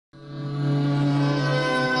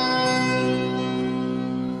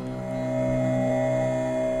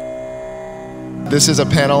This is a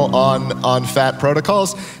panel on fat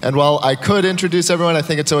protocols, and while I could introduce everyone, I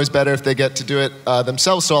think it's always better if they get to do it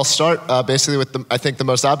themselves. So I'll start basically with I think the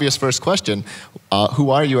most obvious first question: who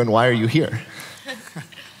are you and why are you here?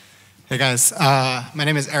 Hey guys, my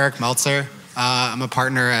name is Eric Meltzer. I'm a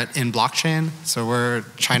partner in Blockchain, so we're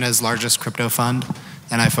China's largest crypto fund,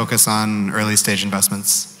 and I focus on early stage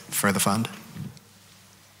investments for the fund.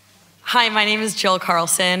 Hi, my name is Jill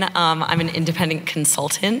Carlson. I'm an independent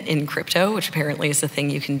consultant in crypto, which apparently is a thing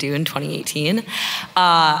you can do in 2018.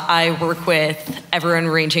 I work with everyone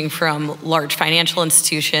ranging from large financial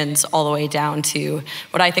institutions all the way down to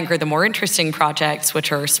what I think are the more interesting projects,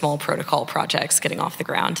 which are small protocol projects getting off the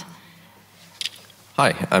ground.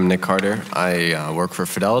 Hi, I'm Nick Carter. I work for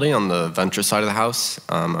Fidelity on the venture side of the house.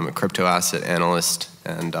 I'm a crypto asset analyst,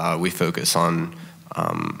 and we focus on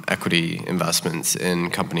equity investments in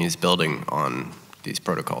companies building on these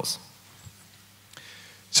protocols.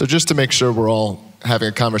 So just to make sure we're all having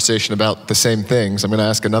a conversation about the same things, I'm going to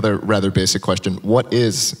ask another rather basic question. What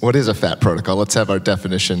is a fat protocol? Let's have our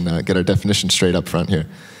definition, get our definition straight up front here.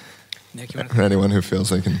 Nick, you want For anyone who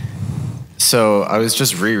feels they can. So I was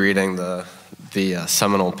just rereading the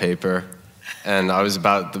seminal paper, and I was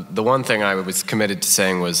the one thing I was committed to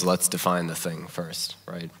saying was, let's define the thing first,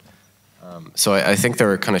 right? So I think there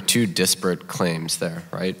are kind of two disparate claims there,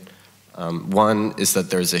 right? One is that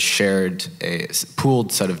there's a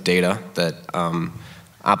pooled set of data that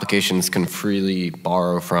applications can freely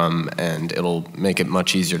borrow from, and it'll make it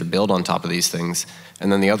much easier to build on top of these things.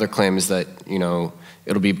 And then the other claim is that,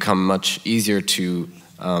 it'll become much easier to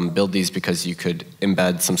build these because you could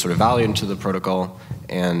embed some sort of value into the protocol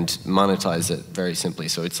and monetize it very simply.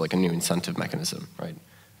 So it's like a new incentive mechanism, right?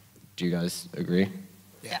 Do you guys agree?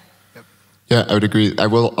 Yeah. Yeah, I would agree. I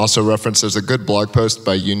will also reference there's a good blog post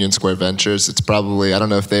by Union Square Ventures. It's probably, I don't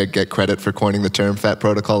know if they get credit for coining the term fat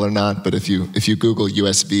protocol or not, but if you Google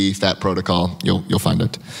USB fat protocol, you'll find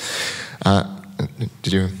it.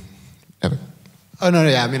 Did you have it? Oh, no,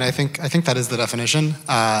 yeah, I think that is the definition.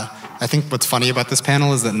 I think what's funny about this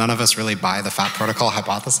panel is that none of us really buy the fat protocol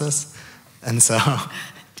hypothesis. And so...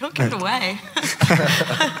 Don't give it away.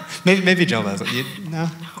 maybe Jill does. No?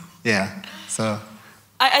 Yeah, so...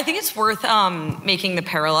 I think it's worth making the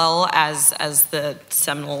parallel as the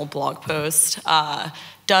seminal blog post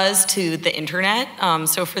does to the internet.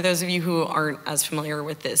 So for those of you who aren't as familiar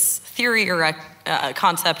with this theory or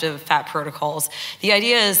concept of fat protocols, the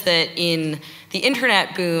idea is that in the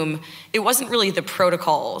internet boom, it wasn't really the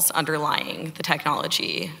protocols underlying the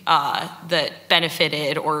technology that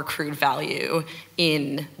benefited or accrued value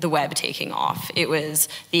in the web taking off. It was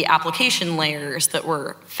the application layers that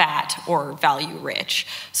were fat or value rich.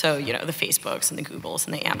 So, the Facebooks and the Googles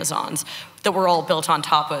and the Amazons that were all built on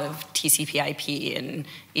top of TCP/IP and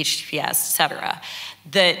HTTPS, et cetera,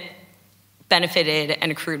 that benefited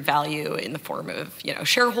and accrued value in the form of,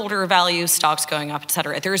 shareholder value, stocks going up, et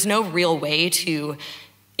cetera. There's no real way to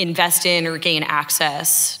invest in or gain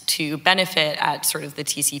access to benefit at sort of the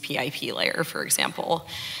TCP/IP layer, for example.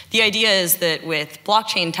 The idea is that with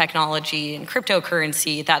blockchain technology and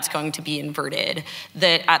cryptocurrency, that's going to be inverted,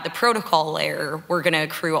 that at the protocol layer, we're going to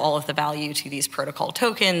accrue all of the value to these protocol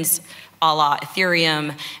tokens, a la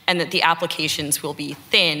Ethereum, and that the applications will be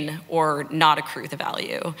thin or not accrue the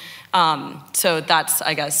value. So that's,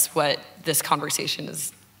 I guess, what this conversation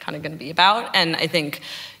is kind of going to be about. And I think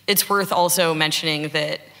it's worth also mentioning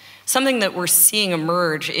that something that we're seeing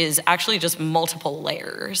emerge is actually just multiple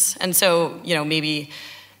layers. And so, maybe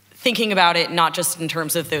thinking about it not just in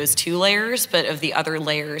terms of those two layers, but of the other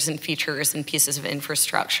layers and features and pieces of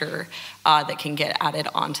infrastructure that can get added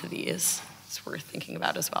onto these. It's worth thinking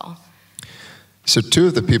about as well. So two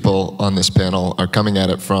of the people on this panel are coming at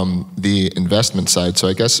it from the investment side. So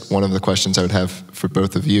I guess one of the questions I would have for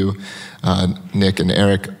both of you, Nick and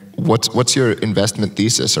Eric, what's your investment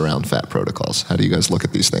thesis around fat protocols? How do you guys look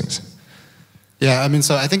at these things? Yeah,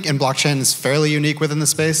 so I think in blockchain is fairly unique within the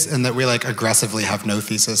space in that we aggressively have no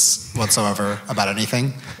thesis whatsoever about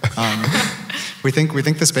anything. We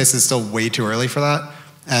think the space is still way too early for that.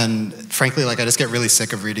 And frankly, I just get really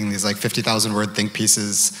sick of reading these 50,000 word think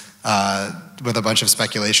pieces with a bunch of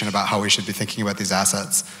speculation about how we should be thinking about these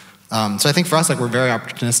assets. So I think for us, we're very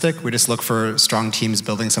opportunistic. We just look for strong teams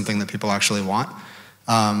building something that people actually want.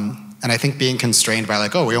 And I think being constrained by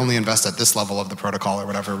we only invest at this level of the protocol or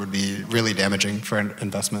whatever would be really damaging for an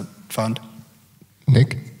investment fund.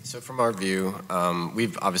 Nick? So from our view,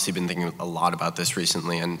 we've obviously been thinking a lot about this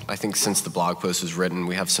recently, and I think since the blog post was written,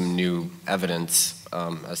 we have some new evidence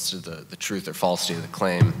as to the truth or falsity of the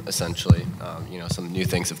claim, essentially. Some new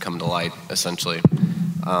things have come to light, essentially.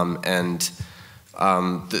 And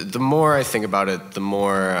The more I think about it, the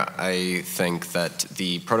more I think that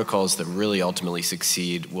the protocols that really ultimately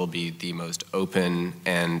succeed will be the most open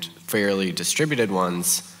and fairly distributed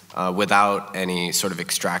ones without any sort of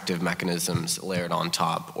extractive mechanisms layered on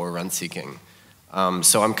top or rent-seeking.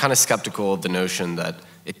 So I'm kind of skeptical of the notion that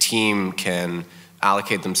a team can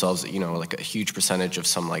allocate themselves, like a huge percentage of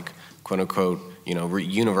some like quote-unquote,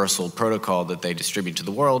 universal protocol that they distribute to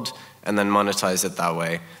the world and then monetize it that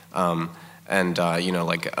way. And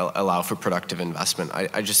allow for productive investment.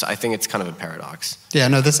 I think it's kind of a paradox. Yeah,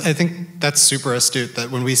 no, I think that's super astute,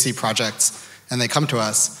 that when we see projects and they come to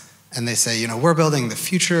us and they say, we're building the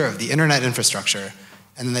future of the internet infrastructure,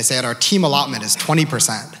 and then they say, our team allotment is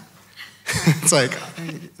 20%. It's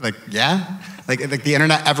like, yeah? Like the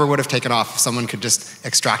internet ever would have taken off if someone could just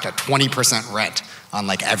extract a 20% rent on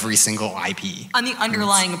like every single IP. On the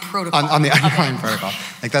underlying protocol. On the underlying protocol.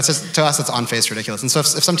 Like that's just, to us, it's on face ridiculous. And so if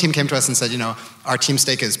some team came to us and said, our team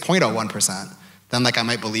stake is 0.01%, then like I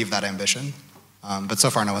might believe that ambition. But so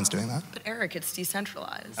far no one's doing that. But Eric, it's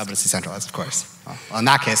decentralized. Oh, but it's decentralized, of course. Well, in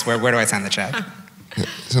that case, where do I sign the check?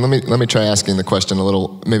 So let me try asking the question a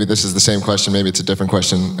little. Maybe this is the same question, maybe it's a different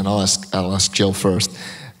question, and I'll ask Jill first.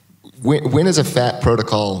 When is a fat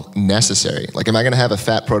protocol necessary? Like, am I going to have a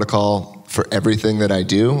fat protocol for everything that I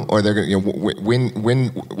do, or they're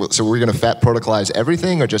going so we're going to fat protocolize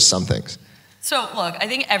everything, or just some things? So look, I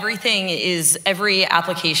think every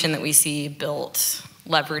application that we see built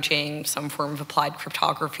leveraging some form of applied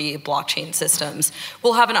cryptography, blockchain systems,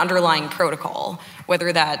 will have an underlying protocol,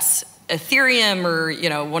 whether that's Ethereum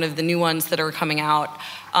or one of the new ones that are coming out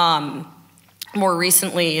more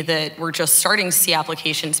recently that we're just starting to see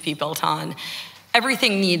applications be built on.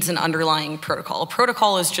 Everything needs an underlying protocol. A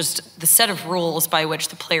protocol is just the set of rules by which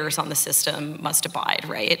the players on the system must abide,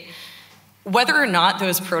 right? Whether or not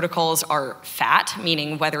those protocols are fat,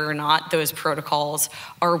 meaning whether or not those protocols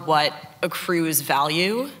are what accrues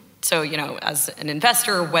value. So, as an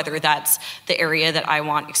investor, whether that's the area that I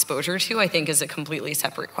want exposure to, I think is a completely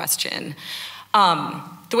separate question.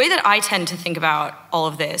 The way that I tend to think about all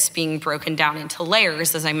of this being broken down into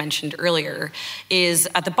layers, as I mentioned earlier, is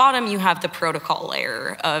at the bottom you have the protocol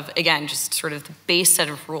layer of, again, just sort of the base set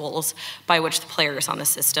of rules by which the players on the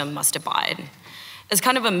system must abide. As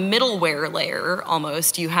kind of a middleware layer,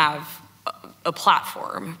 almost, you have a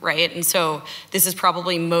platform, right? And so this is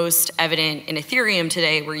probably most evident in Ethereum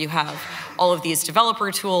today, where you have all of these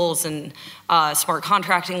developer tools and smart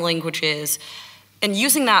contracting languages. And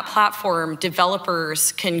using that platform,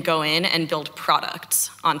 developers can go in and build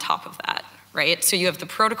products on top of that, right? So you have the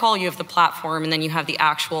protocol, you have the platform, and then you have the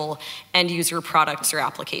actual end user products or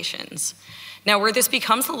applications. Now, where this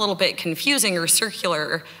becomes a little bit confusing or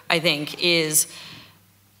circular, I think, is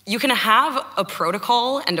you can have a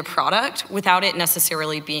protocol and a product without it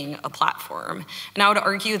necessarily being a platform. And I would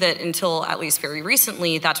argue that until at least very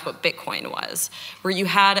recently, that's what Bitcoin was, where you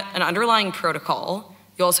had an underlying protocol.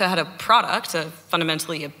 You also had a product,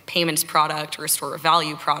 fundamentally a payments product or a store of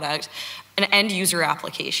value product, an end user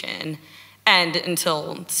application. And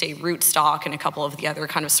until, say, Rootstock and a couple of the other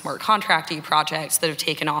kind of smart contracting projects that have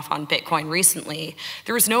taken off on Bitcoin recently,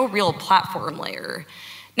 there was no real platform layer.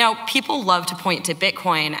 Now, people love to point to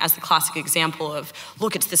Bitcoin as the classic example of,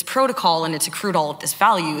 look, it's this protocol and it's accrued all of this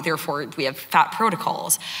value, therefore we have fat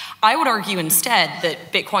protocols. I would argue instead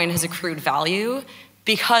that Bitcoin has accrued value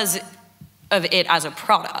because of it as a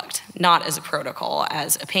product, not as a protocol,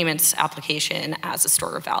 as a payments application, as a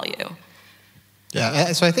store of value.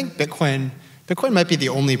 Yeah, so I think Bitcoin might be the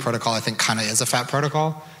only protocol I think kind of is a fat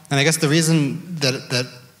protocol. And I guess the reason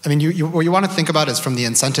what you want to think about is from the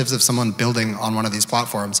incentives of someone building on one of these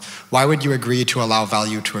platforms. Why would you agree to allow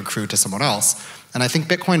value to accrue to someone else? And I think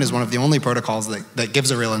Bitcoin is one of the only protocols that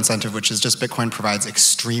gives a real incentive, which is just Bitcoin provides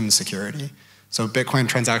extreme security. So Bitcoin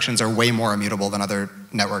transactions are way more immutable than other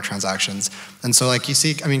network transactions. And so like you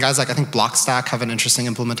see, guys like I think Blockstack have an interesting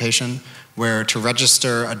implementation where to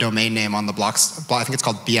register a domain name on the I think it's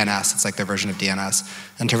called BNS, it's like their version of DNS.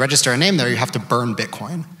 And to register a name there, you have to burn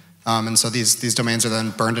Bitcoin. And so these domains are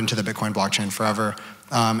then burned into the Bitcoin blockchain forever.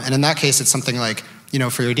 And in that case, it's something like,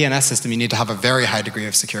 for your DNS system, you need to have a very high degree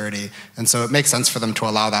of security. And so it makes sense for them to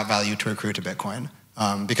allow that value to accrue to Bitcoin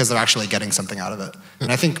because they're actually getting something out of it.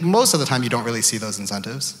 And I think most of the time you don't really see those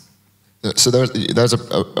incentives. So there's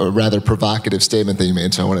a rather provocative statement that you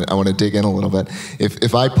made, so I want to dig in a little bit.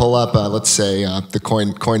 If I pull up, let's say, the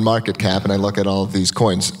coin market cap and I look at all of these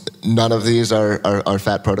coins, none of these are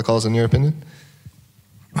fat protocols in your opinion?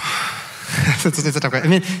 It's a tough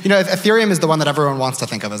question. Ethereum is the one that everyone wants to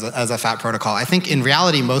think of as a fat protocol. I think in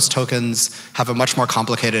reality, most tokens have a much more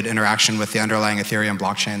complicated interaction with the underlying Ethereum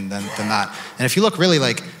blockchain than that. And if you look really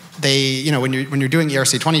when you're doing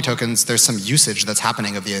ERC20 tokens, there's some usage that's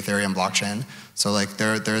happening of the Ethereum blockchain. So like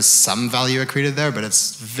there's some value accreted there, but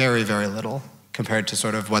it's very, very little compared to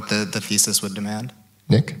sort of what the thesis would demand.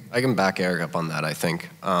 Nick? I can back Eric up on that, I think.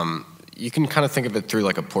 You can kind of think of it through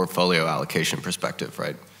like a portfolio allocation perspective,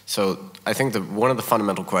 right? So I think one of the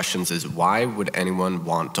fundamental questions is, why would anyone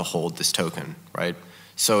want to hold this token, right?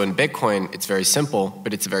 So in Bitcoin, it's very simple,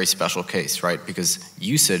 but it's a very special case, right? Because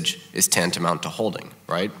usage is tantamount to holding,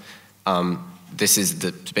 right? This is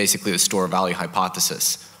basically the store value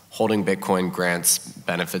hypothesis. Holding Bitcoin grants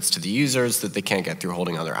benefits to the users that they can't get through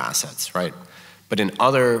holding other assets, right? But in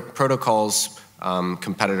other protocols,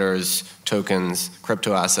 competitors, tokens,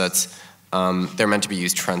 crypto assets, they're meant to be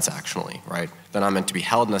used transactionally, right? They're not meant to be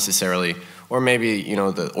held necessarily, or maybe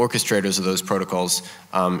the orchestrators of those protocols,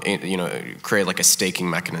 create like a staking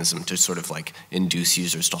mechanism to sort of like induce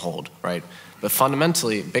users to hold, right? But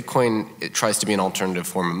fundamentally, Bitcoin, it tries to be an alternative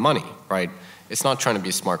form of money, right? It's not trying to be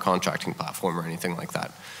a smart contracting platform or anything like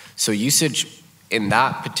that. So usage in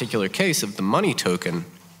that particular case of the money token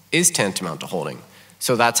is tantamount to holding.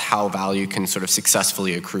 So that's how value can sort of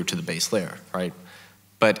successfully accrue to the base layer, right?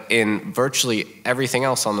 But in virtually everything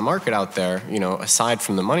else on the market out there, aside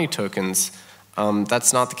from the money tokens,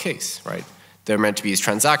 that's not the case, right? They're meant to be used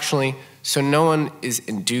transactionally, so no one is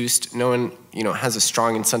induced, no one, has a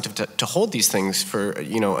strong incentive to hold these things for,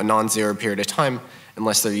 a non-zero period of time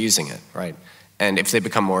unless they're using it, right? And if they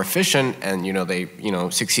become more efficient and, they,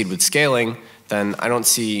 succeed with scaling, then I don't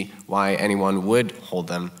see why anyone would hold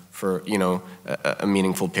them for, a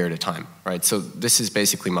meaningful period of time, right? So this is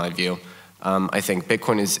basically my view. I think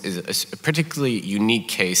Bitcoin is a particularly unique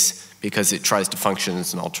case because it tries to function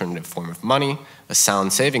as an alternative form of money, a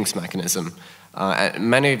sound savings mechanism.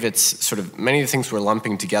 Many of the things we're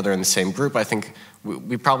lumping together in the same group, I think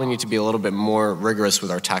we probably need to be a little bit more rigorous with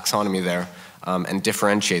our taxonomy there and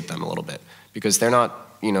differentiate them a little bit, because they're not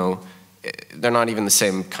even the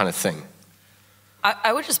same kind of thing.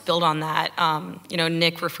 I would just build on that.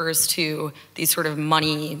 Nick refers to these sort of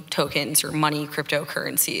money tokens or money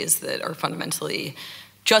cryptocurrencies that are fundamentally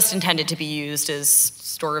just intended to be used as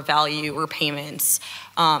store of value or payments,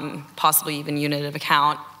 possibly even unit of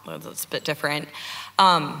account. That's a bit different.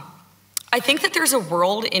 I think that there's a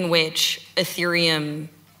world in which Ethereum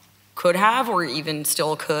could have, or even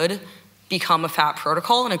still could, become a fat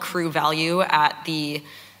protocol and accrue value at the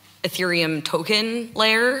Ethereum token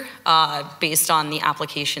layer based on the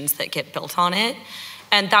applications that get built on it.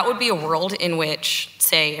 And that would be a world in which,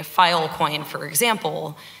 say, Filecoin, for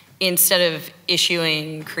example, instead of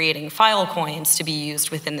creating Filecoins to be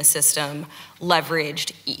used within the system,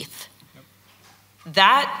 leveraged ETH. Yep.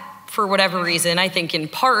 That, for whatever reason, I think in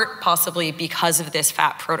part possibly because of this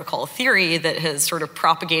fat protocol theory that has sort of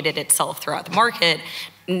propagated itself throughout the market,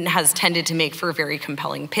 has tended to make for very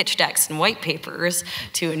compelling pitch decks and white papers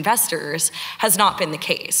to investors, has not been the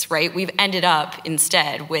case, right? We've ended up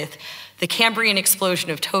instead with the Cambrian explosion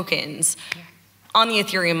of tokens on the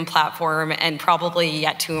Ethereum platform and probably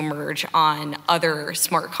yet to emerge on other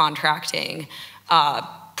smart contracting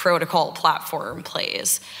protocol platform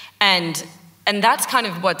plays. And that's kind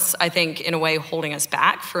of what's, I think, in a way holding us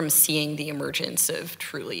back from seeing the emergence of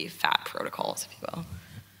truly fat protocols, if you will.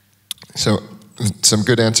 So some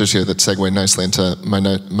good answers here that segue nicely into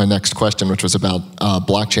my next question, which was about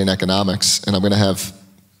blockchain economics. And I'm going to have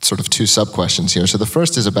sort of two sub-questions here. So the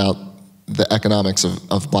first is about the economics of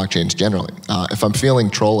blockchains generally. If I'm feeling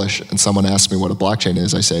trollish and someone asks me what a blockchain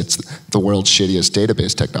is, I say it's the world's shittiest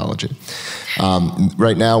database technology.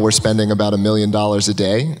 Right now, we're spending about $1 million a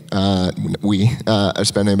day. We are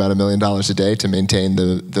spending about $1 million a day to maintain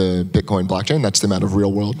the Bitcoin blockchain. That's the amount of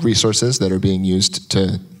real-world resources that are being used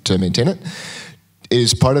to maintain it.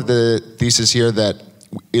 Is part of the thesis here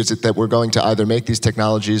is it that we're going to either make these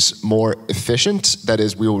technologies more efficient, that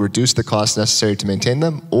is, we will reduce the costs necessary to maintain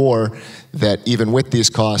them, or that even with these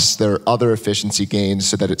costs, there are other efficiency gains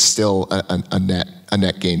so that it's still a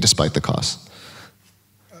net gain despite the costs?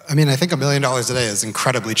 I mean, I think $1 million a day is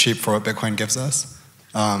incredibly cheap for what Bitcoin gives us.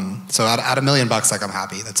 So at $1 million, like, I'm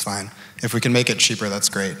happy. That's fine. If we can make it cheaper, that's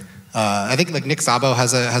great. I think like Nick Szabo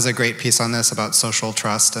has a great piece on this about social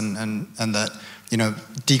trust and that,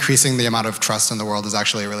 decreasing the amount of trust in the world is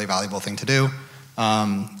actually a really valuable thing to do.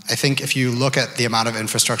 I think if you look at the amount of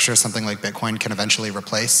infrastructure something like Bitcoin can eventually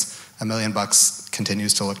replace, $1 million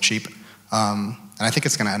continues to look cheap. And I think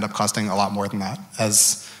it's going to end up costing a lot more than that.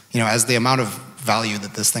 As the amount of value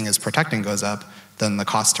that this thing is protecting goes up, then the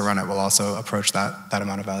cost to run it will also approach that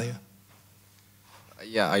amount of value.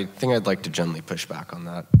 Yeah, I think I'd like to gently push back on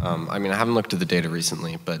that. I mean, I haven't looked at the data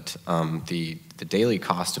recently, but the daily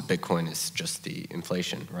cost of Bitcoin is just the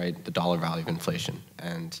inflation, right? The dollar value of inflation.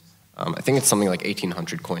 And I think it's something like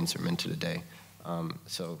 1,800 coins are minted a day.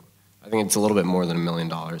 So I think it's a little bit more than $1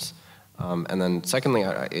 million. And then secondly,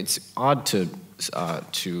 it's odd to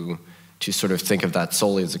sort of think of that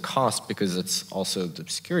solely as a cost, because it's also the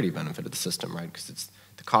security benefit of the system, right? Because it's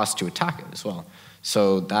the cost to attack it as well.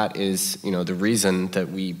 So that is, the reason that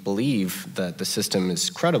we believe that the system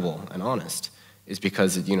is credible and honest is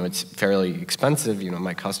because, it's fairly expensive. It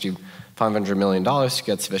might cost you $500 million to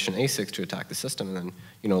get sufficient ASICs to attack the system, and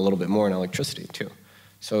then, a little bit more in electricity too.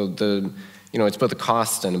 So it's both a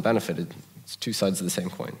cost and a benefit. It's two sides of the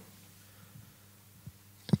same coin.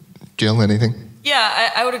 Jill, anything?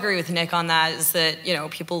 Yeah, I would agree with Nick on that, is that,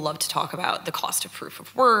 people love to talk about the cost of proof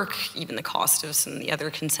of work, even the cost of some of the other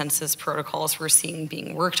consensus protocols we're seeing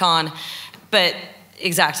being worked on. But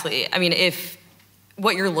exactly, I mean, if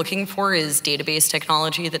what you're looking for is database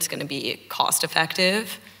technology that's going to be cost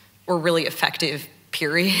effective or really effective,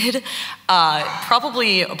 period,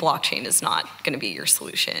 probably a blockchain is not going to be your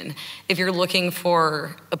solution. If you're looking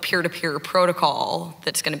for a peer-to-peer protocol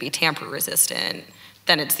that's going to be tamper resistant,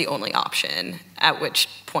 then it's the only option, at which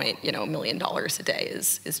point, $1 million a day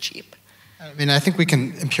is cheap. I mean, I think we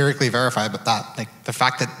can empirically verify that. Like, the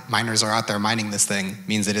fact that miners are out there mining this thing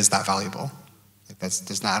means it is that valuable. Like,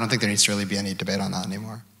 I don't think there needs to really be any debate on that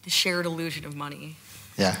anymore. The shared illusion of money.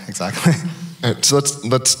 Yeah, exactly. All right, so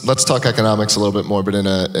let's talk economics a little bit more, but in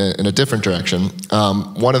a different direction.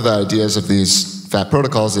 One of the ideas of these fat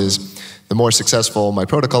protocols is, the more successful my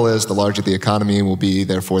protocol is, the larger the economy will be,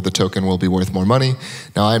 therefore the token will be worth more money.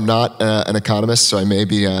 Now, I'm not an economist, so I may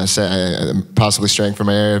be possibly straying from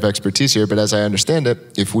my area of expertise here, but as I understand it,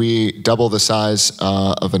 if we double the size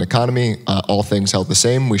of an economy, all things held the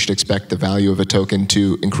same, we should expect the value of a token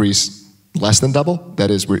to increase less than double. That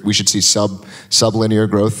is, we should see sublinear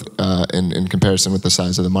growth in comparison with the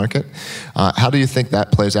size of the market. How do you think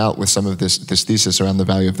that plays out with some of this thesis around the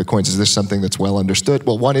value of the coins? Is this something that's well understood?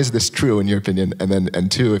 Well, one, is this true in your opinion? And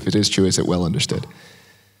two, if it is true, is it well understood?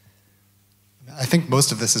 I think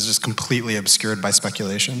most of this is just completely obscured by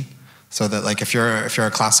speculation. So that, like, if you're a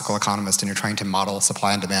classical economist and you're trying to model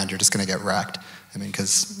supply and demand, you're just going to get wrecked. I mean,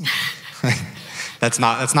 because that's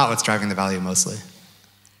not what's driving the value mostly.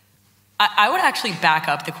 I would actually back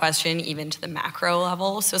up the question even to the macro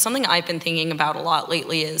level. So something I've been thinking about a lot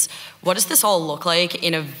lately is, what does this all look like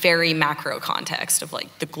in a very macro context of,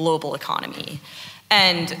 like, the global economy?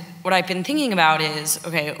 And what I've been thinking about is,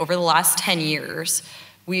 okay, over the last 10 years,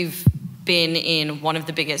 we've been in one of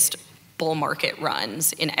the biggest bull market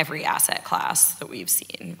runs in every asset class that we've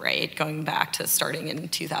seen, right? Going back to starting in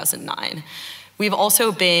 2009. We've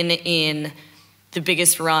also been in the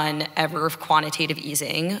biggest run ever of quantitative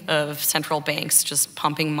easing, of central banks just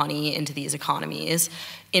pumping money into these economies.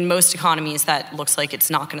 In most economies, that looks like it's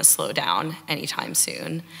not going to slow down anytime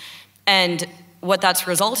soon. And what that's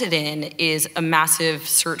resulted in is a massive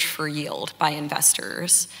search for yield by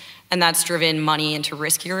investors. And that's driven money into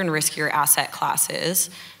riskier and riskier asset classes.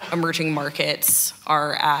 Emerging markets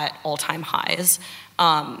are at all-time highs.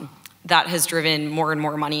 That has driven more and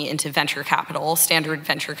more money into venture capital, standard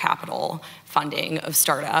venture capital funding of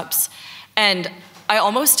startups. And I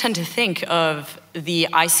almost tend to think of the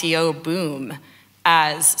ICO boom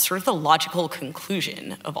as sort of the logical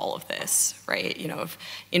conclusion of all of this, right? Of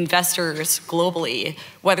investors globally,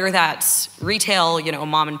 whether that's retail,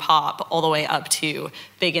 mom and pop, all the way up to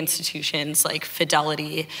big institutions like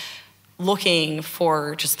Fidelity, looking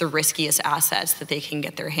for just the riskiest assets that they can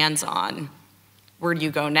get their hands on. Where do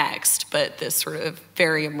you go next? But this sort of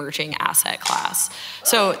very emerging asset class.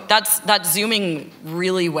 So that's zooming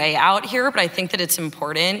really way out here, but I think that it's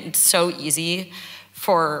important. It's so easy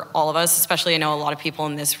for all of us, especially I know a lot of people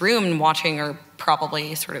in this room and watching are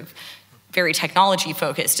probably sort of very technology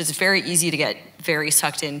focused. It's very easy to get very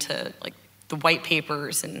sucked into, like, the white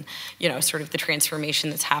papers and, sort of the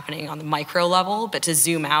transformation that's happening on the micro level, but to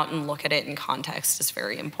zoom out and look at it in context is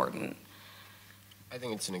very important. I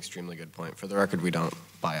think it's an extremely good point. For the record, we don't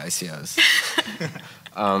buy ICOs.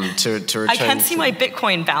 I can see my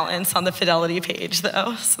Bitcoin balance on the Fidelity page,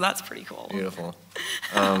 though, so that's pretty cool. Beautiful.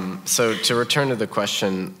 So to return to the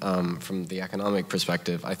question from the economic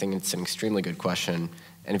perspective, I think it's an extremely good question.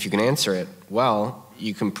 And if you can answer it well,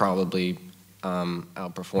 you can probably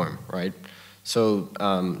outperform, right? So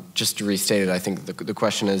just to restate it, I think the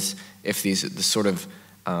question is, if this sort of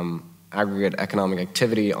aggregate economic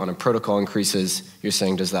activity on a protocol increases, you're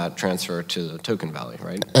saying, does that transfer to the token value,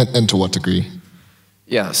 right? And to what degree?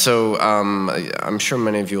 Yeah, so I'm sure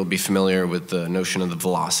many of you will be familiar with the notion of the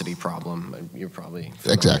velocity problem. You're probably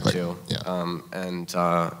familiar Exactly. too. Yeah. And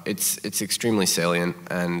it's extremely salient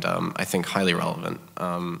and I think highly relevant.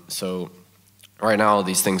 So right now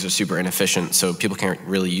these things are super inefficient, so people can't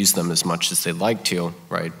really use them as much as they'd like to,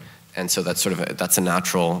 right? And so that's that's a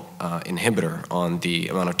natural inhibitor on the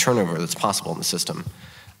amount of turnover that's possible in the system.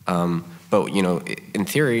 But in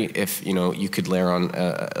theory, if you could layer on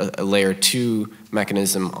a layer 2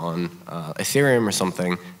 mechanism on Ethereum or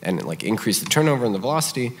something, and like increase the turnover and the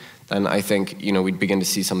velocity, then I think we'd begin to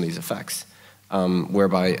see some of these effects.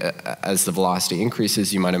 Whereby, as the velocity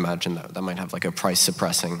increases, you might imagine that might have like a price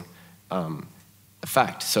suppressing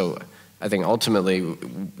effect. So I think ultimately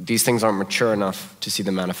these things aren't mature enough to see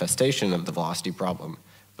the manifestation of the velocity problem.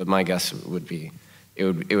 But my guess would be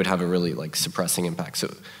it would have a really like suppressing impact.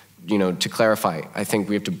 So to clarify, I think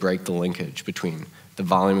we have to break the linkage between the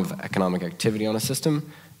volume of economic activity on a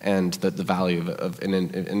system and the value of an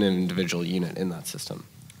individual unit in that system.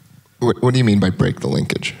 What do you mean by break the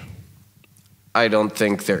linkage? I don't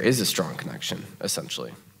think there is a strong connection,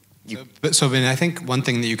 essentially. So I think one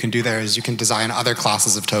thing that you can do there is you can design other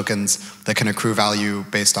classes of tokens that can accrue value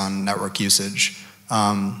based on network usage.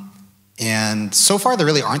 And so far, there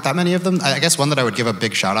really aren't that many of them. I guess one that I would give a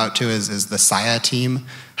big shout out to is the Sia team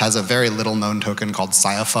has a very little known token called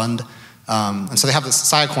Sia Fund. And so they have this,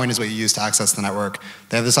 Sia Coin is what you use to access the network.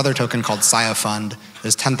 They have this other token called Sia Fund.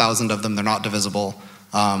 There's 10,000 of them, they're not divisible.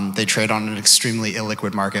 They trade on an extremely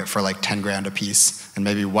illiquid market for like 10 grand a piece, and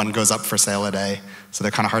maybe one goes up for sale a day. So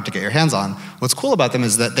they're kind of hard to get your hands on. What's cool about them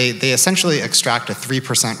is that they essentially extract a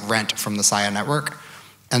 3% rent from the Sia network.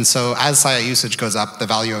 And so as Sia usage goes up, the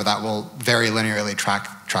value of that will very linearly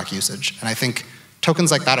track usage. And I think tokens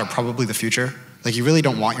like that are probably the future. Like you really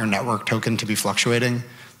don't want your network token to be fluctuating.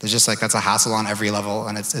 There's just like, that's a hassle on every level,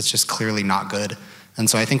 and it's just clearly not good. And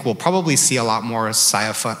so I think we'll probably see a lot more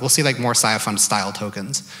Sia Fund, we'll see like more Sia Fund style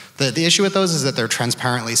tokens. The issue with those is that they're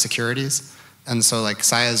transparently securities. And so like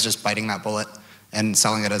Sia is just biting that bullet and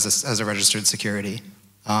selling it as a registered security.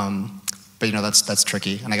 But that's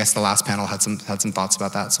tricky. And I guess the last panel had some thoughts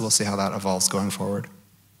about that. So we'll see how that evolves going forward.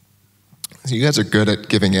 You guys are good at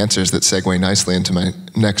giving answers that segue nicely into my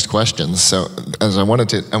next questions. So, as I wanted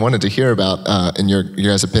to hear about, in your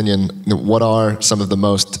guys' opinion, what are some of the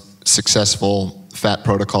most successful fat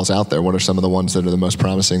protocols out there? What are some of the ones that are the most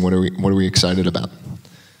promising? What are we excited about?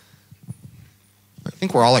 I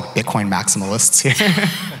think we're all like Bitcoin maximalists here.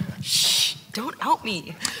 Shh, don't out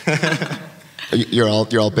me. You're all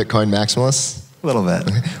Bitcoin maximalists? A little bit.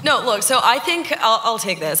 No, look, so I think, I'll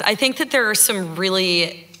take this. I think that there are some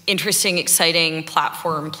really interesting, exciting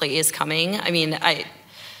platform plays coming. I mean, I'm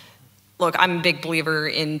a big believer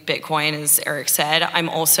in Bitcoin, as Eric said. I'm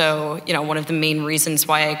also, one of the main reasons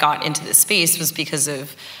why I got into this space was because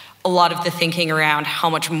of a lot of the thinking around how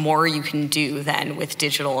much more you can do then with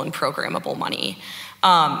digital and programmable money.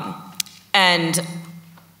 And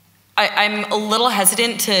I'm a little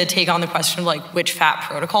hesitant to take on the question of like, which fat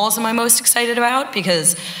protocols am I most excited about?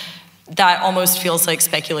 Because that almost feels like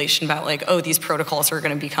speculation about like, oh, these protocols are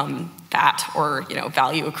gonna become fat or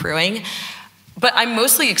value accruing. But I'm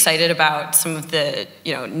mostly excited about some of the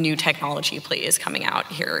new technology plays coming out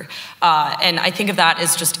here. And I think of that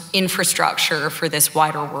as just infrastructure for this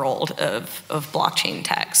wider world of blockchain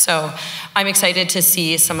tech. So I'm excited to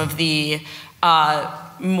see some of the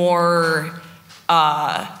more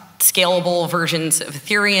scalable versions of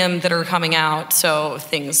Ethereum that are coming out. So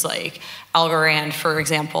things like Algorand, for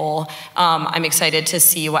example. I'm excited to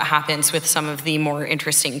see what happens with some of the more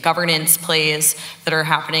interesting governance plays that are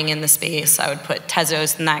happening in the space. I would put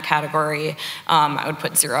Tezos in that category. I would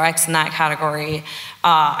put 0x in that category.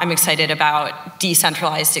 I'm excited about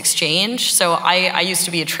decentralized exchange. So I used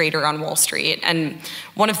to be a trader on Wall Street, and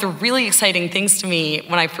one of the really exciting things to me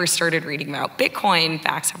when I first started reading about Bitcoin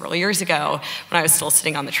back several years ago, when I was still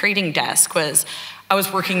sitting on the trading desk, was I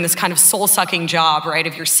was working this kind of soul-sucking job, right?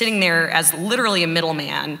 If you're sitting there as literally a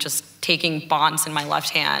middleman, just taking bonds in my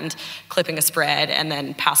left hand, clipping a spread, and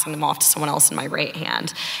then passing them off to someone else in my right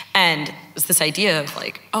hand. And it was this idea of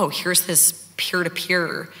like, oh, here's this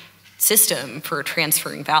peer-to-peer system for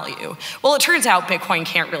transferring value. Well, it turns out Bitcoin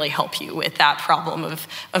can't really help you with that problem of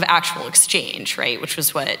actual exchange, right? Which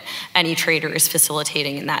was what any trader is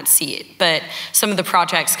facilitating in that seat. But some of the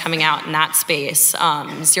projects coming out in that space,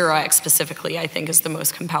 0x specifically, I think is the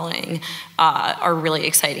most compelling, are really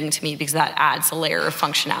exciting to me because that adds a layer of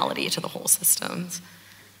functionality to the whole systems.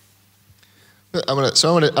 I want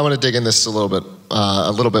to dig in this a little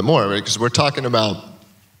bit more, right? Because we're talking about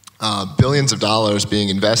billions of dollars being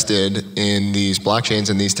invested in these blockchains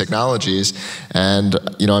and these technologies, and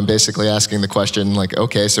I'm basically asking the question like,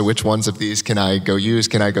 okay, so which ones of these can I go use?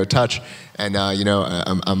 Can I go touch? And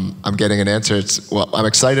I'm getting an answer. It's, well, I'm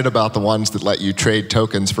excited about the ones that let you trade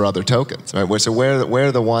tokens for other tokens, right? So where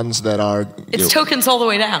are the ones that are? It's tokens all the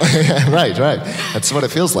way down. Right. That's what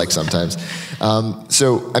it feels like sometimes.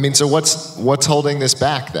 So what's holding this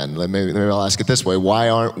back then? Maybe I'll ask it this way: why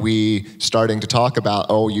aren't we starting to talk about,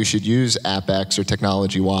 oh, you should use App X or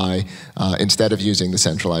Technology Y instead of using the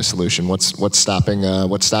centralized solution? What's stopping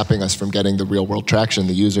us from getting the real world traction,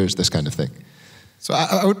 the users, this kind of thing? So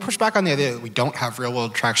I would push back on the idea that we don't have real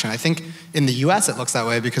world traction. I think in the US it looks that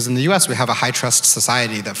way because in the US we have a high trust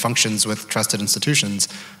society that functions with trusted institutions.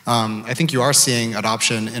 I think you are seeing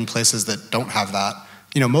adoption in places that don't have that,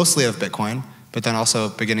 mostly of Bitcoin, but then also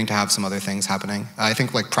beginning to have some other things happening. I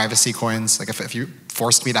think like privacy coins, like if you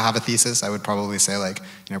forced me to have a thesis, I would probably say like,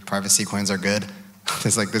 privacy coins are good.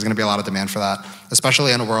 There's gonna be a lot of demand for that,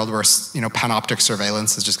 especially in a world where, panoptic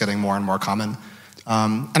surveillance is just getting more and more common.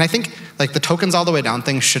 And I think like the tokens all the way down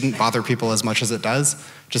thing shouldn't bother people as much as it does,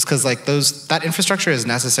 just because like that infrastructure is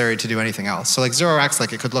necessary to do anything else. So like 0x,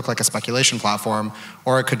 like it could look like a speculation platform,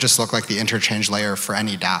 or it could just look like the interchange layer for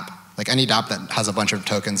any dApp. Like any dApp that has a bunch of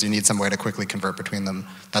tokens, you need some way to quickly convert between them.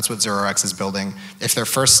 That's what 0x is building. If their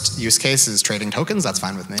first use case is trading tokens, that's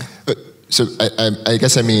fine with me. So I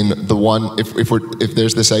guess I mean the one, if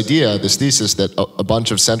there's this idea, this thesis that a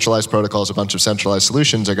bunch of centralized protocols, a bunch of centralized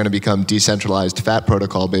solutions are going to become decentralized fat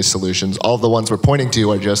protocol-based solutions, all the ones we're pointing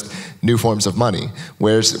to are just new forms of money.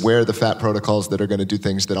 Where are the fat protocols that are going to do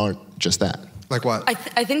things that aren't just that? Like what?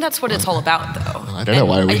 I think that's what it's all about, though. I don't know,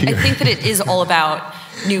 why are we here? I think that it is all about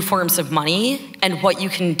new forms of money and what you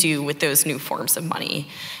can do with those new forms of money.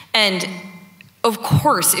 And of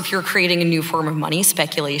course, if you're creating a new form of money,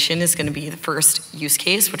 speculation is going to be the first use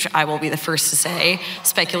case, which I will be the first to say.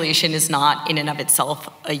 Speculation is not in and of itself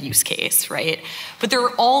a use case, right? But there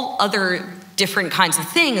are all other different kinds of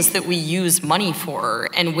things that we use money for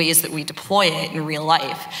and ways that we deploy it in real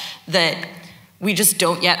life that we just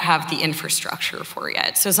don't yet have the infrastructure for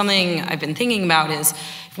yet. So something I've been thinking about is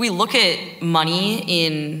if we look at money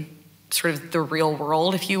in sort of the real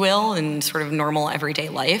world, if you will, in sort of normal everyday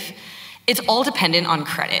life, it's all dependent on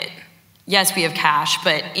credit. Yes, we have cash,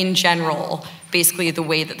 but in general, basically the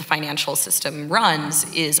way that the financial system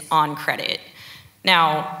runs is on credit.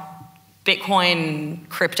 Now, Bitcoin,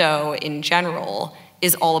 crypto in general,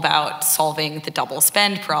 is all about solving the double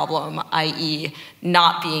spend problem, i.e.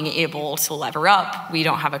 not being able to lever up. We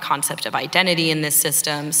don't have a concept of identity in this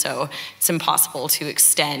system, so it's impossible to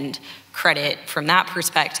extend credit from that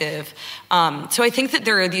perspective. So I think that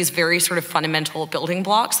there are these very sort of fundamental building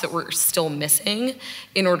blocks that we're still missing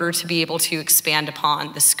in order to be able to expand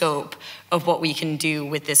upon the scope of what we can do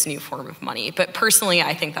with this new form of money. But personally,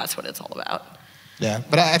 I think that's what it's all about. Yeah,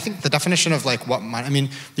 but I think the definition of like what money, I mean,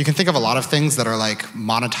 you can think of a lot of things that are like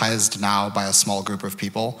monetized now by a small group of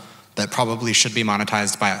people that probably should be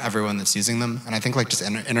monetized by everyone that's using them. And I think like just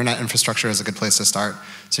internet infrastructure is a good place to start.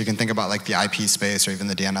 So you can think about like the IP space or even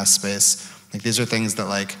the DNS space. Like these are things that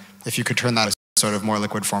like, if you could turn that as sort of more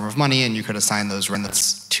liquid form of money and you could assign those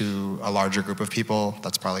rents to a larger group of people,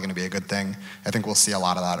 that's probably gonna be a good thing. I think we'll see a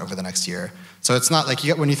lot of that over the next year. So it's not like,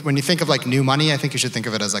 when you think of like new money, I think you should think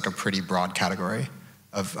of it as like a pretty broad category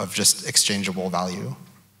of just exchangeable value.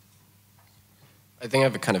 I think I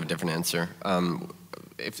have a kind of a different answer.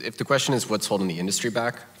 If the question is what's holding the industry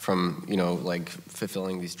back from, like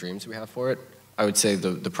fulfilling these dreams we have for it, I would say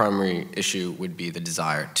the primary issue would be the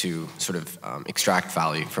desire to sort of extract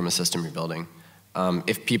value from a system you're building.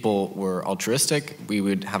 If people were altruistic, we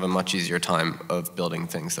would have a much easier time of building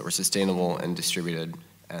things that were sustainable and distributed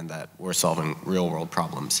and that were solving real world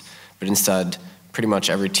problems. But instead, pretty much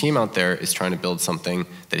every team out there is trying to build something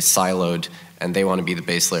that is siloed and they want to be the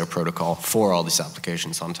base layer protocol for all these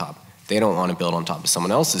applications on top. They don't want to build on top of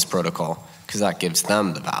someone else's protocol because that gives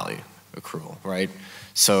them the value accrual, right?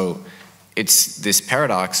 So it's this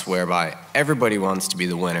paradox whereby everybody wants to be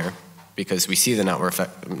the winner because we see the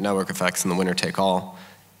network effects and the winner take all,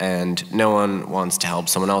 and no one wants to help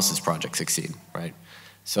someone else's project succeed, right?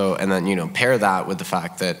 So, and then, pair that with the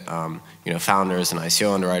fact that, founders and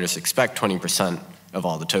ICO underwriters expect 20% of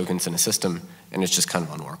all the tokens in a system, and it's just kind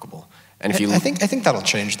of unworkable. And if you I think that'll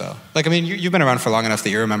change though. Like, I mean, you've been around for long enough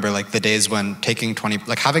that you remember like the days when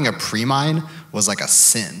having a pre-mine was like a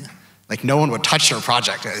sin. Like no one would touch your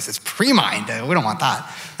project. It's pre-mined. We don't want that.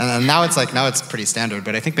 And now it's pretty standard.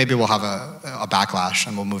 But I think maybe we'll have a backlash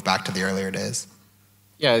and we'll move back to the earlier days.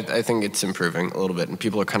 Yeah, I think it's improving a little bit, and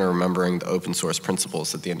people are kind of remembering the open source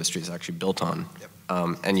principles that the industry is actually built on. Yep.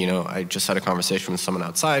 And I just had a conversation with someone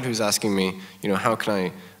outside who's asking me, how can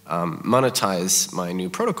I monetize my new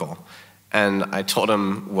protocol? And I told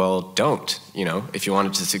him, well, don't. If you want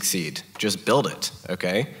it to succeed, just build it,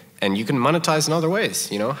 okay? And you can monetize in other ways.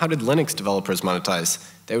 How did Linux developers monetize?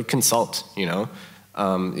 They would consult.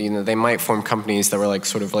 They might form companies that were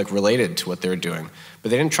sort of related to what they were doing, but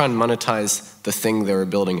they didn't try and monetize the thing they were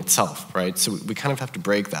building itself, right? So we kind of have to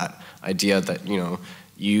break that idea that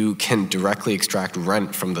you can directly extract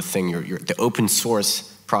rent from the thing the open source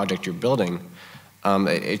project you're building.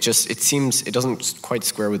 It seems it doesn't quite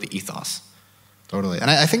square with the ethos. Totally, and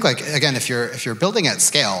I think again, if you're building at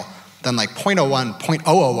scale, then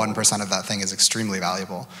 0.001% of that thing is extremely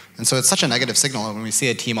valuable. And so it's such a negative signal when we see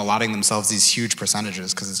a team allotting themselves these huge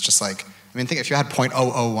percentages, because it's just think if you had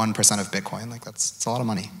 0.001% of Bitcoin, that's a lot of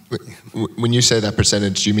money. When you say that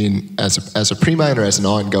percentage, do you mean as a pre-mine or as an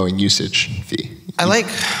ongoing usage fee? I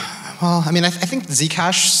think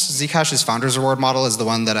Zcash's founder's reward model is the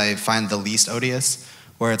one that I find the least odious,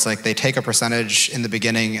 where it's they take a percentage in the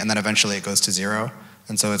beginning and then eventually it goes to zero.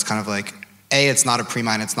 And so it's kind of A, it's not a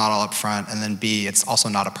pre-mine, it's not all up front, and then B, it's also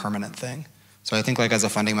not a permanent thing. So I think as a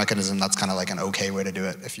funding mechanism, that's kind of an okay way to do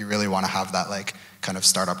it if you really want to have that kind of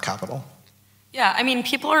startup capital. Yeah,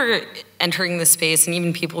 people are entering the space, and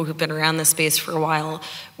even people who've been around the space for a while,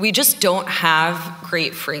 we just don't have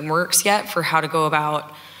great frameworks yet for how to go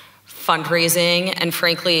about fundraising and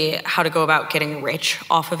frankly, how to go about getting rich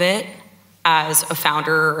off of it as a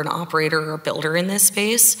founder or an operator or a builder in this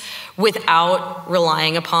space without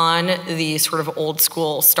relying upon the sort of old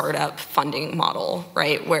school startup funding model,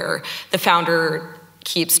 right? Where the founder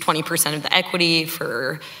keeps 20% of the equity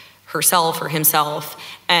for herself or himself,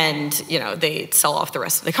 and they sell off the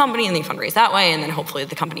rest of the company and they fundraise that way, and then hopefully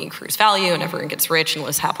the company accrues value and everyone gets rich and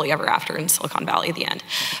lives happily ever after in Silicon Valley at the end.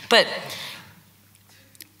 But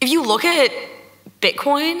if you look at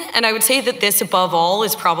Bitcoin, and I would say that this above all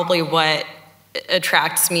is probably what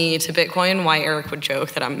attracts me to Bitcoin, why Eric would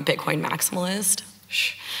joke that I'm a Bitcoin maximalist.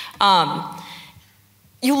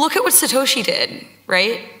 You look at what Satoshi did,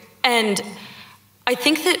 right? And I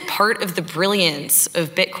think that part of the brilliance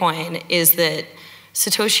of Bitcoin is that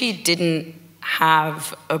Satoshi didn't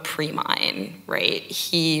have a pre-mine, right?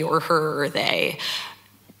 He or her or they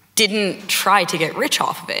didn't try to get rich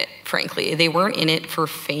off of it, frankly. They weren't in it for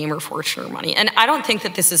fame or fortune or money. And I don't think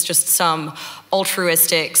that this is just some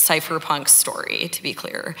altruistic cypherpunk story, to be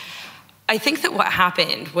clear. I think that what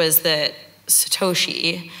happened was that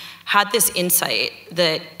Satoshi had this insight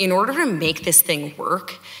that in order to make this thing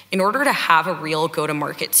work, in order to have a real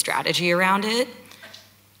go-to-market strategy around it,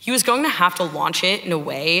 he was going to have to launch it in a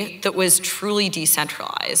way that was truly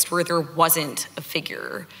decentralized, where there wasn't a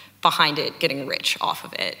figure behind it getting rich off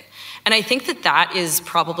of it. And I think that that is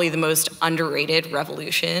probably the most underrated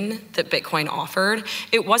revolution that Bitcoin offered.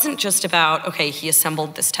 It wasn't just about, okay, he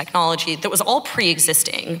assembled this technology that was all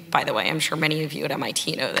pre-existing, by the way. I'm sure many of you at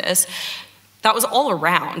MIT know this. That was all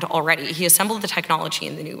around already. He assembled the technology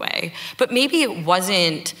in the new way. But maybe it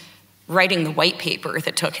wasn't writing the white paper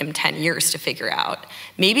that took him 10 years to figure out.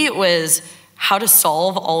 Maybe it was how to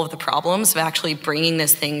solve all of the problems of actually bringing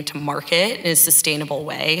this thing to market in a sustainable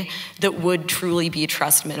way that would truly be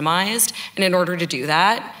trust minimized. And in order to do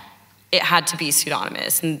that, it had to be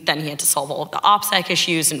pseudonymous. And then he had to solve all of the OPSEC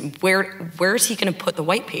issues. And where is he going to put the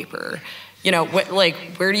white paper?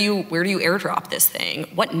 Where do you airdrop this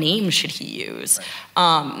thing? What name should he use?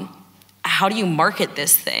 How do you market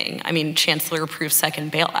this thing? I mean, chancellor-approved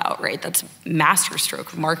second bailout, right? That's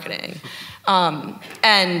masterstroke of marketing.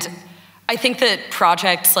 And I think that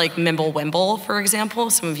projects like Mimblewimble, for example,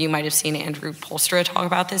 some of you might have seen Andrew Poelstra talk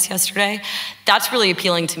about this yesterday. That's really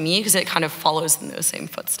appealing to me because it kind of follows in those same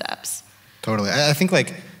footsteps. Totally. I think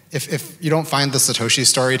if you don't find the Satoshi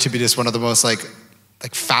story to be just one of the most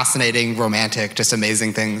fascinating, romantic, just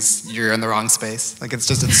amazing things, you're in the wrong space.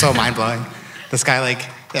 It's so mind-blowing. This guy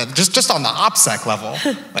just on the OPSEC level,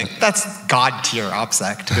 that's God tier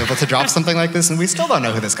OPSEC to be able to drop something like this, and we still don't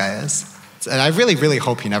know who this guy is. And I really, really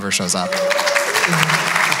hope he never shows up.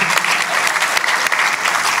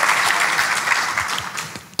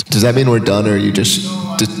 Does that mean we're done, or are you just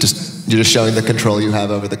you're just showing the control you have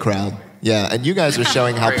over the crowd? Yeah, and you guys are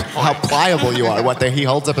showing how pliable you are. He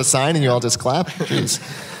holds up a sign and you all just clap? Jeez,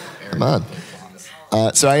 come on.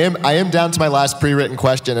 So I am down to my last pre-written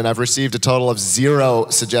question, and I've received a total of 0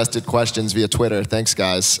 suggested questions via Twitter. Thanks,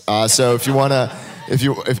 guys. So if you want to,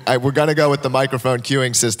 we're gonna go with the microphone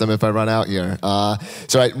queuing system if I run out here.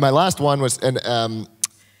 My last one was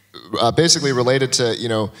basically related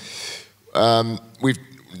to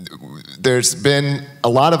there's been a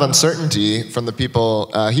lot of uncertainty from the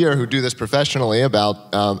people here who do this professionally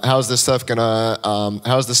about how's this stuff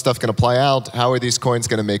gonna play out? How are these coins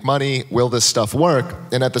gonna make money? Will this stuff work?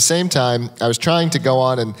 And at the same time, I was trying to go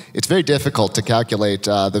on, and it's very difficult to calculate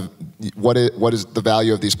what is the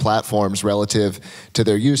value of these platforms relative to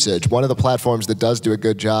their usage. One of the platforms that does do a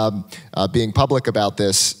good job being public about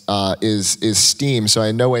this is Steam. So I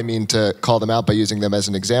in no way mean to call them out by using them as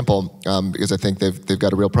an example, because I think they've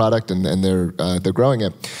got a real product and they're growing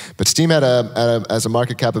it. But Steam has a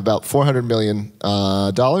market cap of about $400 million.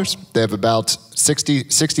 They have about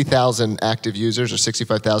 60,000 active users or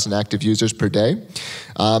 65,000 active users per day,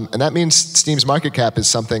 and that means Steam's market cap is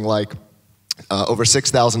something like over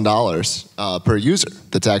 $6,000 per user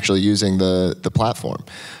that's actually using the platform.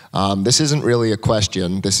 This isn't really a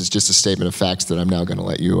question. This is just a statement of facts that I'm now going to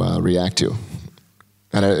let you react to.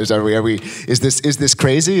 And is this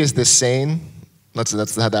crazy? Is this sane? That's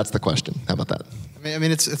the question. How about that? I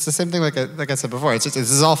mean, it's the same thing like I said before. This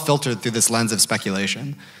is all filtered through this lens of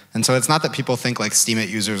speculation. And so it's not that people think like Steemit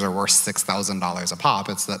users are worth $6,000 a pop.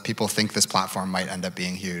 It's that people think this platform might end up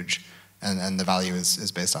being huge. And the value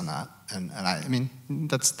is based on that. And I mean,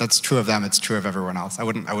 that's true of them. It's true of everyone else. I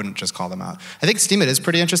wouldn't just call them out. I think Steemit is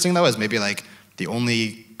pretty interesting though, as maybe like the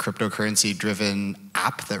only cryptocurrency-driven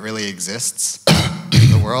app that really exists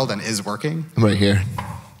in the world and is working. I'm right here.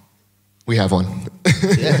 We have one.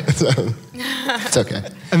 Yeah. So, it's okay.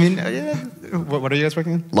 I mean, what are you guys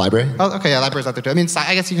working on? Library. Oh, okay, yeah, Library's out there too. I mean,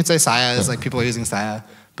 I guess you could say Saya is like people are using Saya.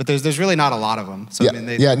 But there's really not a lot of them. So yeah, I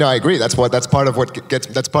mean, no, I agree. That's part of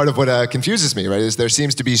what confuses me, right? Is there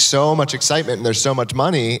seems to be so much excitement and there's so much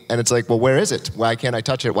money, and it's like, well, where is it? Why can't I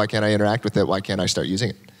touch it? Why can't I interact with it? Why can't I start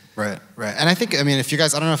using it? Right. And I think, I mean, if you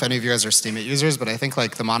guys, I don't know if any of you guys are Steemit users, but I think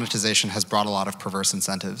like the monetization has brought a lot of perverse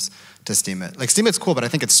incentives to Steemit. Like Steemit's cool, but I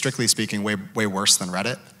think it's strictly speaking way worse than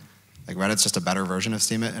Reddit. Like Reddit's just a better version of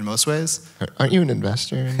Steemit in most ways. Aren't you an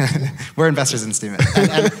investor? We're investors in Steemit,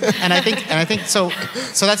 and I think so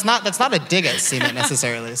that's not a dig at Steemit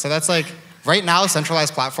necessarily. So that's like right now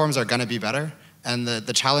centralized platforms are going to be better, and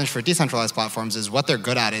the challenge for decentralized platforms is what they're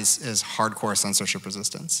good at is hardcore censorship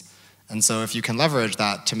resistance. And so if you can leverage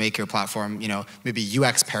that to make your platform, maybe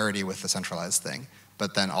UX parity with the centralized thing,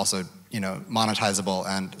 but then also monetizable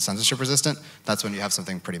and censorship resistant, that's when you have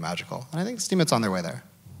something pretty magical. And I think Steemit's on their way there.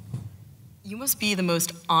 You must be the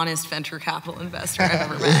most honest venture capital investor I've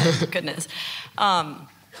ever met. Goodness. Yeah,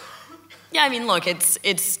 I mean, look,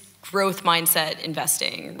 it's growth mindset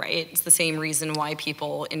investing, right? It's the same reason why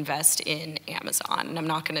people invest in Amazon. And I'm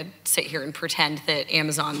not going to sit here and pretend that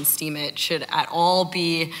Amazon and Steemit should at all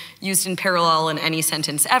be used in parallel in any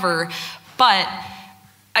sentence ever, but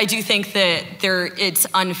I do think that it's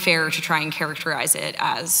unfair to try and characterize it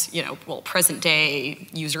as, well, present day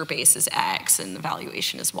user base is X and the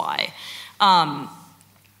valuation is Y. I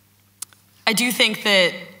do think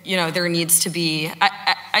that, there needs to be,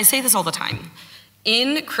 I say this all the time,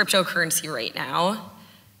 in cryptocurrency right now,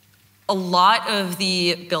 a lot of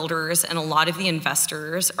the builders and a lot of the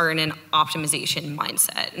investors are in an optimization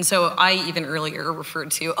mindset. And so I even earlier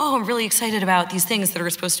referred to, I'm really excited about these things that are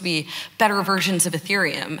supposed to be better versions of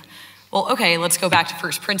Ethereum. Well, okay, let's go back to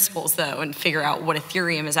first principles though and figure out what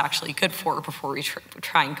Ethereum is actually good for before we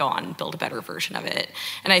try and go on and build a better version of it.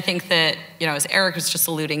 And I think that, as Eric was just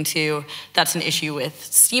alluding to, that's an issue with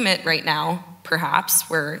Steemit right now, perhaps,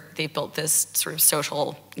 where they built this sort of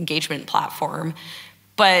social engagement platform.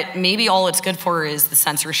 But maybe all it's good for is the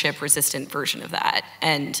censorship-resistant version of that.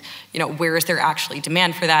 And where is there actually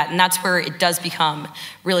demand for that? And that's where it does become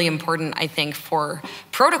really important, I think, for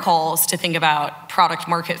protocols to think about product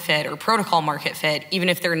market fit or protocol market fit, even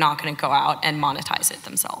if they're not going to go out and monetize it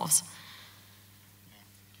themselves.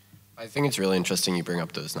 I think it's really interesting you bring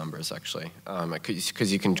up those numbers, actually,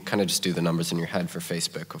 because you can kind of just do the numbers in your head for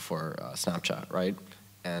Facebook or for Snapchat, right?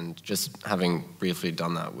 And just having briefly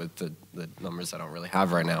done that with the numbers I don't really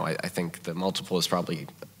have right now, I think the multiple is probably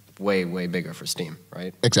way bigger for Steam,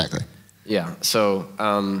 right? Exactly. Yeah, so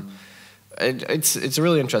it's a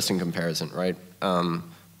really interesting comparison, right?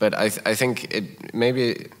 But I think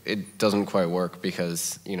maybe it doesn't quite work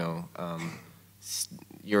because,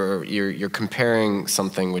 you're comparing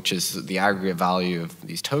something which is the aggregate value of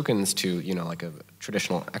these tokens to, like a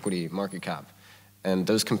traditional equity market cap. And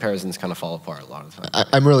those comparisons kind of fall apart a lot of the time.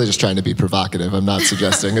 I'm really just trying to be provocative. I'm not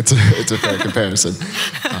suggesting it's a fair comparison.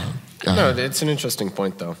 No, it's an interesting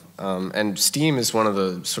point though. And Steam is one of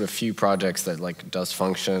the sort of few projects that does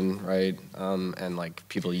function, right? And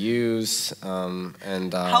people use.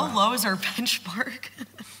 How low is our benchmark?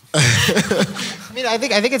 I mean, I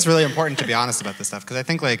think it's really important to be honest about this stuff because I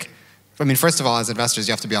think first of all, as investors,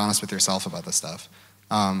 you have to be honest with yourself about this stuff.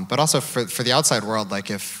 But also for the outside world,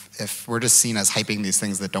 like if we're just seen as hyping these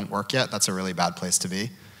things that don't work yet, that's a really bad place to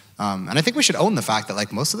be. And I think we should own the fact that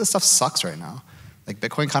like most of this stuff sucks right now. Like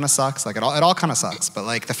Bitcoin kind of sucks, like it all kind of sucks. But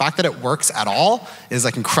like the fact that it works at all is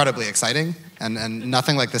like incredibly exciting, and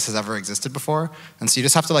nothing like this has ever existed before. And so you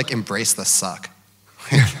just have to like embrace the suck.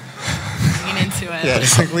 Lean into it. Yeah,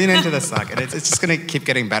 just like lean into the suck, and it's just gonna keep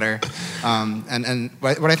getting better. And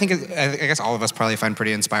what I think is, I guess all of us probably find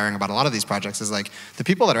pretty inspiring about a lot of these projects is like the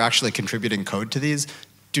people that are actually contributing code to these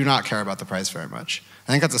do not care about the price very much.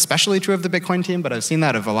 I think that's especially true of the Bitcoin team, but I've seen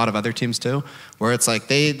that of a lot of other teams too, where it's like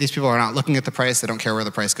these people are not looking at the price, they don't care where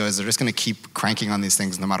the price goes, they're just gonna keep cranking on these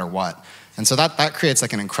things no matter what. And so that creates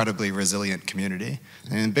like an incredibly resilient community.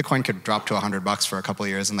 And Bitcoin could drop to $100 for a couple of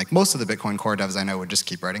years, and like most of the Bitcoin core devs I know would just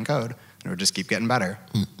keep writing code, and it would just keep getting better.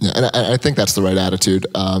 Yeah, and I think that's the right attitude.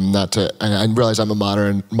 I realize I'm a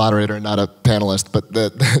moderator and not a panelist, but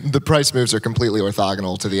the price moves are completely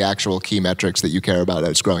orthogonal to the actual key metrics that you care about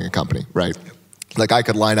as growing a company, right? Like I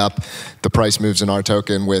could line up the price moves in our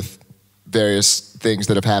token with various things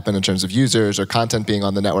that have happened in terms of users or content being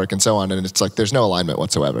on the network and so on, and it's like there's no alignment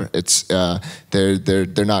whatsoever. It's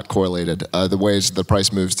they're not correlated. The ways the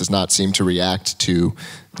price moves does not seem to react to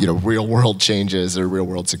real world changes or real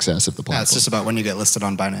world success of the platform. Yeah, it's just about when you get listed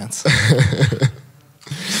on Binance.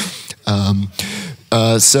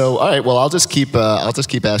 So all right, well I'll just keep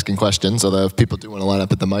asking questions. Although if people do want to line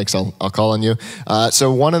up at the mics, I'll call on you.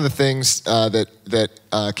 So one of the things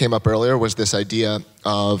that came up earlier was this idea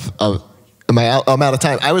of I'm out of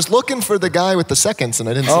time. I was looking for the guy with the seconds and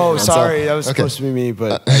I didn't see him. Oh, sorry, that was supposed to be me,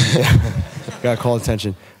 but got to call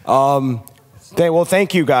attention. Well,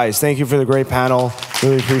 thank you guys. Thank you for the great panel.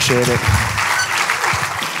 Really appreciate it.